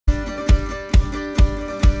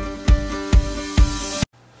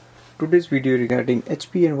Today's video regarding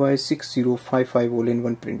HP NY6055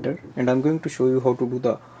 all-in-one printer, and I'm going to show you how to do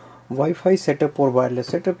the Wi-Fi setup or wireless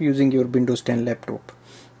setup using your Windows 10 laptop.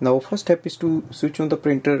 Now first step is to switch on the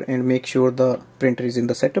printer and make sure the printer is in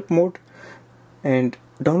the setup mode, and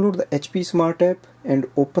download the HP Smart app and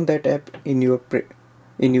open that app in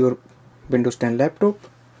your Windows 10 laptop.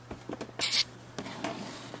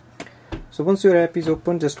 So once your app is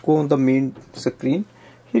open, just go on the main screen.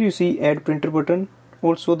 Here you see add printer button,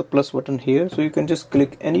 also the plus button here, so you can just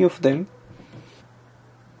click any of them.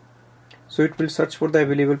 So it will search for the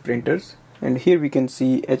available printers, and here we can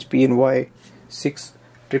see HP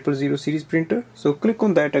NY6000 series printer, so click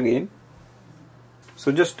on that again.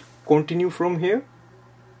 So just continue from here.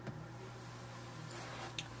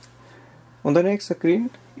 On the next screen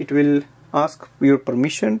it will ask your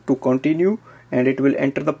permission to continue, and it will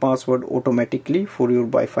enter the password automatically for your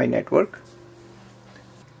Wi-Fi network.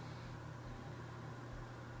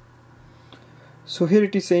 So here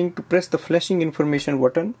it is saying to press the flashing information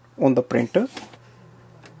button on the printer.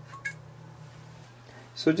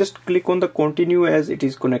 So just click on the continue as it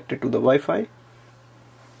is connected to the Wi-Fi.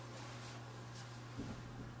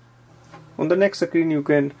 On the next screen you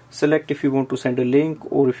can select if you want to send a link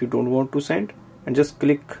or if you don't want to send, and just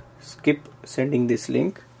click skip sending this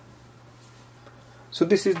link. So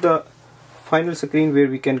this is the final screen where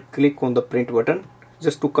we can click on the print button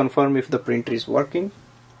just to confirm if the printer is working.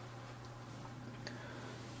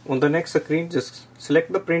 On the next screen just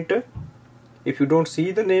select the printer. If you don't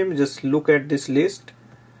see the name, just look at this list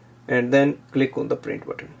and then click on the print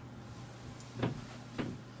button.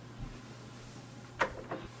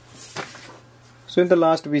 So in the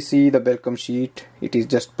last we see the welcome sheet, it is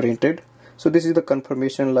just printed. So this is the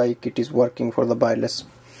confirmation like it is working for the wireless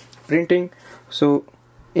printing. So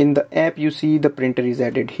in the app you see the printer is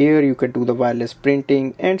added here. You can do the wireless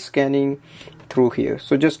printing and scanning through here.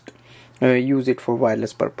 So just use it for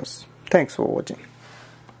wireless purpose. Thanks for watching.